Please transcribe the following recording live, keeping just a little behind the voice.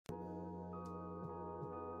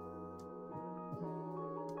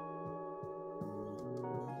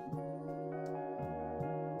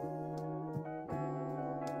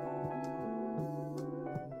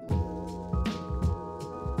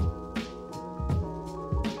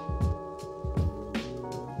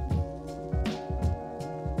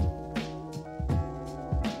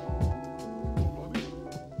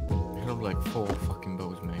like 4 fucking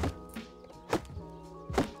bows, mate.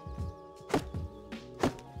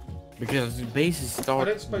 Because the base is I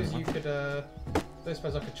starting. don't suppose you could, I don't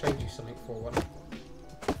suppose I could trade you something for one.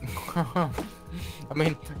 I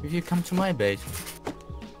mean, if you come to my base,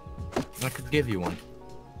 I could give you one.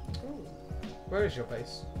 Ooh. Where is your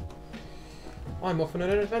base? I'm off on an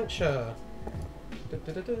adventure!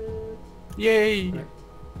 Yay! Right.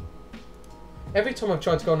 Every time I've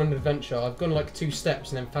tried to go on an adventure, I've gone like 2 steps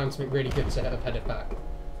and then found something really good to have headed back.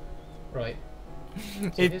 Right.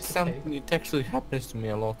 So It actually happens to me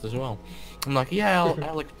a lot as well. I'm like, yeah,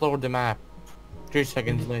 I'll explore the map. 3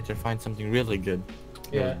 seconds later, find something really good.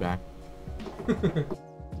 Yeah. Back.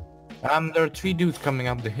 There are 3 dudes coming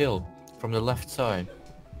up the hill from the left side.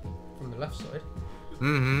 From the left side?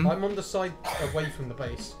 Mm-hmm. I'm on the side away from the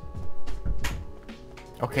base.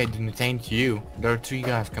 Okay, then it ain't you. There are 3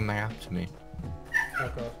 guys coming up to me.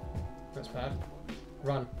 Oh god. That's bad.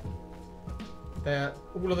 Run.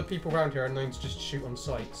 All of the people around here are known to just shoot on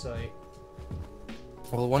sight, so...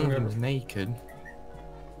 Well, one of them is naked.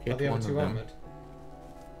 Are the other 2 armoured?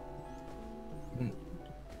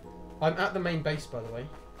 I'm at the main base, by the way.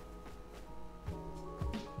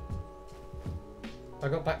 I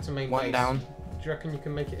got back to main base. One down. Do you reckon you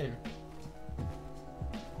can make it in?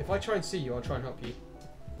 If I try and see you, I'll try and help you.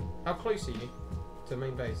 How close are you to the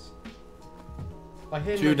main base? I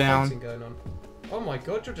hear 2 no down. fighting going on. Oh my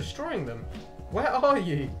god, you're destroying them. Where are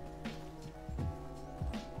you?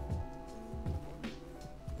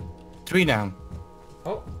 3 down.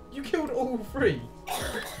 Oh, you killed all 3.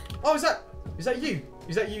 Oh, is that you?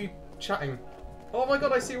 Is that you chatting? Oh my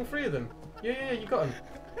god, I see all 3 of them. Yeah, you got them.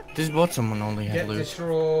 This bottom one only had Get loot.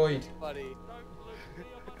 destroyed.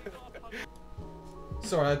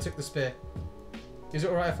 Sorry, I took the spear. Is it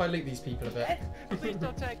alright if I loot these people a bit? Please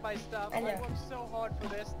don't take my stuff. I worked so hard for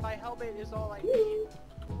this. My helmet is all I need.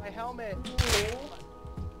 My helmet.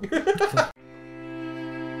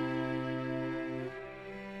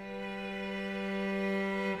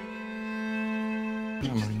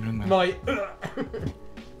 Mate.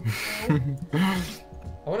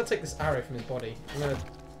 I want to take this arrow from his body. I'm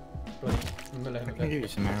gonna let him I a can give bit. you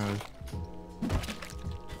some arrows.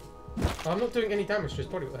 I'm not doing any damage to his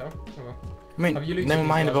body. What the hell? Oh well. I mean, Have you looted never these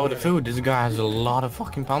mind guys about the already? food. This guy has a lot of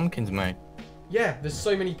fucking pumpkins, mate. Yeah, there's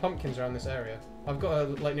so many pumpkins around this area. I've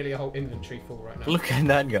got like nearly a whole inventory full right now. Look at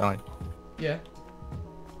that guy. Yeah.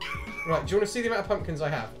 Right, do you want to see the amount of pumpkins I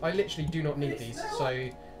have? I literally do not need these, so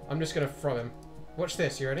I'm just going to throw them. Watch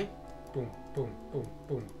this, you ready? Boom, boom, boom,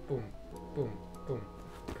 boom, boom, boom, boom,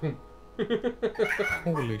 boom.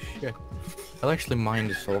 Holy shit. I'll actually mine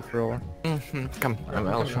the sulfur ore. Come, Right,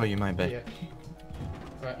 I'll show you my bed. Yeah.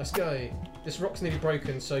 Right, let's go. This rock's nearly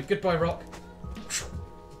broken, so goodbye rock.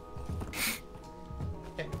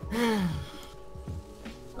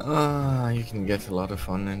 You can get a lot of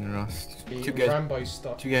fun in Rust. Two Rambo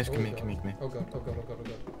stuff. guys can make me. Oh god.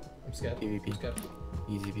 I'm scared. PvP. I'm scared.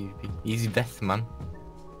 Easy PvP. Easy death, man.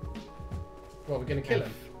 What, we're gonna kill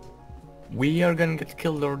him? We are gonna get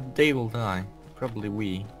killed or they will die. Probably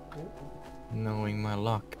we. Knowing my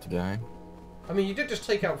luck today. I mean, you did just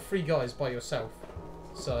take out 3 guys by yourself,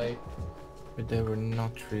 so... But they were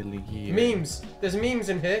not really here. Memes! There's memes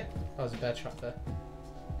in here! Oh, there's a bear trap there.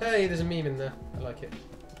 Hey, there's a meme in there. I like it.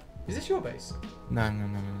 Is this your base? No.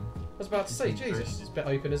 I was about to say, Jesus, it's a bit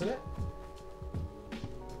open, isn't it?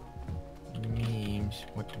 Memes.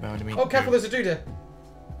 What about me? Oh, careful, there's a dude here!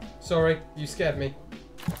 Sorry, you scared me.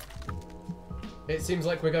 It seems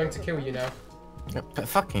like we're going to kill you now.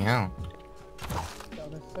 Fucking hell. Is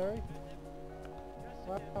that necessary?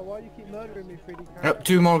 Why do you keep murdering me, 3D Oh, character?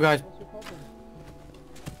 2 more guys. What's your problem?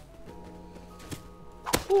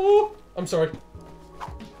 Ooh, I'm sorry.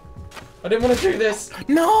 I didn't want to do this!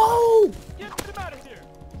 No! Get him out of here!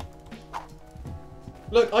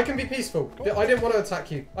 Look, I can be peaceful. I didn't want to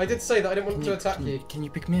attack you. I did say that I didn't want to attack you. Can you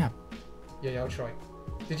pick me up? Yeah, I'll try.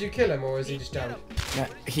 Did you kill him or is he just down? Yeah,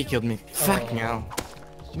 he killed me. Fucking hell.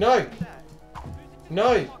 No!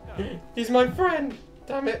 No! He's my friend!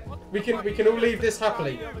 Damn it! We can all leave this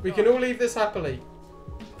happily. We can all leave this happily.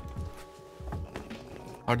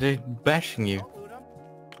 Are they bashing you?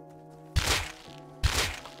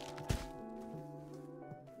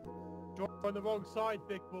 Join the wrong side,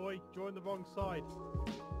 big boy. Join the wrong side.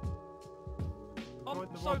 I'm Join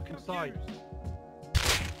the so wrong confused. side.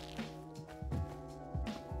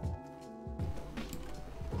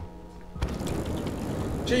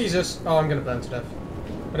 Jesus! Oh, I'm gonna burn to death.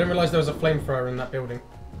 I didn't realise there was a flamethrower in that building.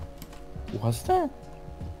 Was there?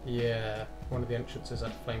 Yeah, one of the entrances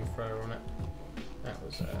had a flamethrower on it. That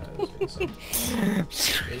was insane.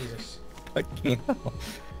 Jesus. Fucking hell.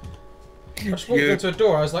 I just walked into a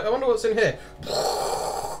door. I was like, I wonder what's in here.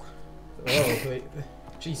 Oh, wait.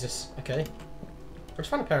 Jesus. Okay. I just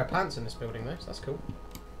found a pair of pants in this building though, so that's cool.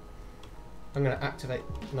 I'm gonna activate.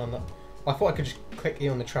 No, I'm not. I thought I could just click E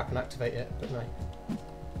on the trap and activate it, but no.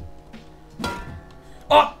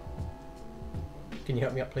 Oh! Can you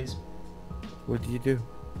help me up, please? What do you do?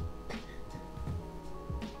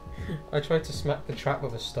 I tried to smack the trap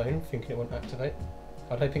with a stone, thinking it wouldn't activate.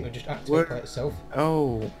 I was hoping it would just activate by itself.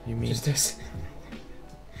 Oh, you mean... Just this.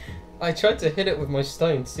 I tried to hit it with my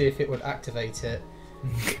stone to see if it would activate it.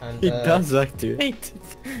 And, it does activate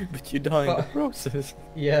it, but you die in the process.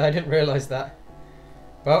 Yeah, I didn't realise that.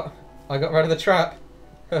 Well, I got rid of the trap.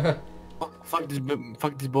 Fuck this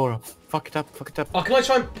boar up. Fuck it up. Oh, can I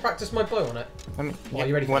try and practice my bow on it? I mean, Are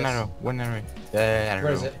you ready for one this? One arrow. Arrow.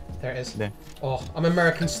 Where is it? There it is. There. Oh, I'm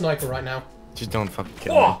American Sniper right now. Just don't fucking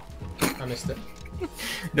kill Oh! I missed it.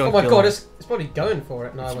 Don't Oh my kill god, me. it's probably going for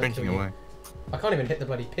it. No, I won't Sprinting kill you. away. I can't even hit the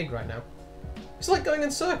bloody pig right now. It's like going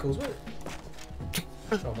in circles. What?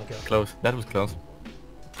 Oh my god. Close. That was close.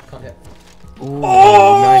 Can't hit. Ooh,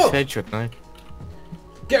 Oh! nice headshot, Nick.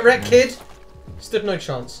 Get wrecked, kid! Stood no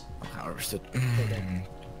chance. Harvested. Okay.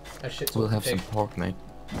 That shit's We'll all have pig. some pork, mate.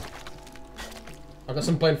 I've got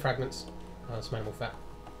some bone fragments. Oh, some animal fat.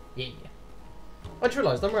 Yeah. I just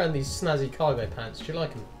realised I'm wearing these snazzy cargo pants. Do you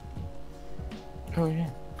like them? Oh yeah,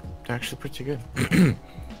 they're actually pretty good.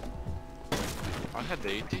 I had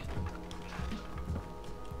 80.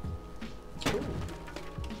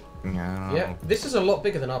 No. Yeah, this is a lot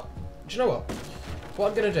bigger than our... Do you know what? What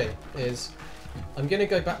I'm going to do is... I'm going to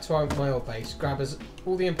go back to my old base, grab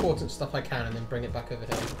all the important stuff I can, and then bring it back over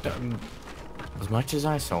here. As much as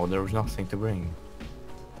I saw, there was nothing to bring.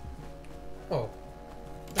 Oh.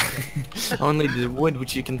 Only the wood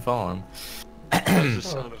which you can farm. That's the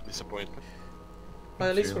sound of disappointment. I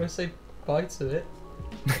at least want to say bye to it.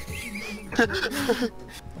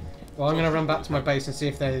 Well, I'm going to run back to my base and see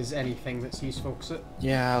if there's anything that's useful.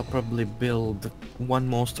 Yeah, I'll probably build one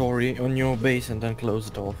more story on your base and then close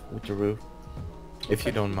it off with the roof. If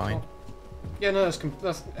you don't mind. Yeah, no, that's do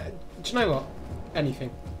you know what?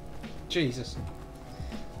 Anything. Jesus.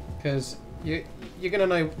 Because you're going to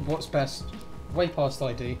know what's best way past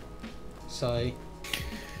ID. So...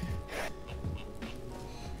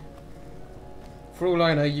 For all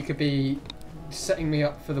I know, you could be setting me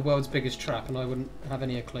up for the world's biggest trap and I wouldn't have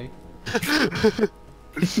any clue.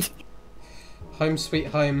 Home sweet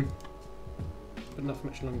home. But not for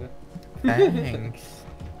much longer. Thanks.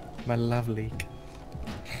 My lovely.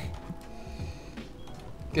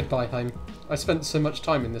 Goodbye, home. I spent so much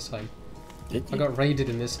time in this home. Did I you? got raided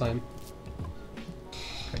in this home.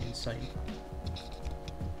 Pretty insane.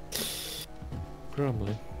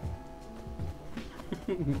 Probably.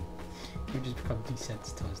 We've just become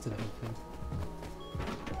desensitized to the whole thing.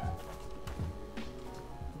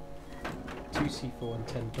 2C4 and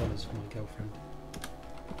 $10 for my girlfriend.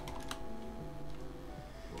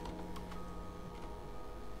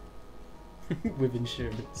 With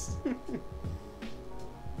insurance.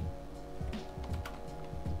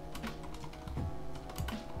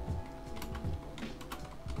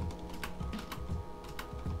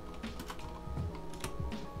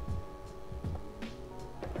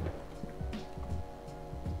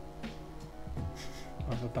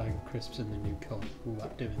 I have a bag of crisps in the new car. Will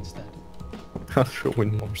that do instead? I'll throw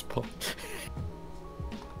in more spot.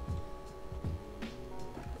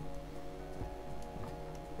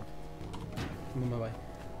 I'm on my way.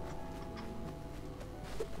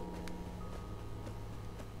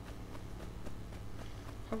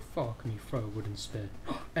 How far can you throw a wooden spear?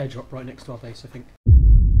 Airdrop right next to our base, I think.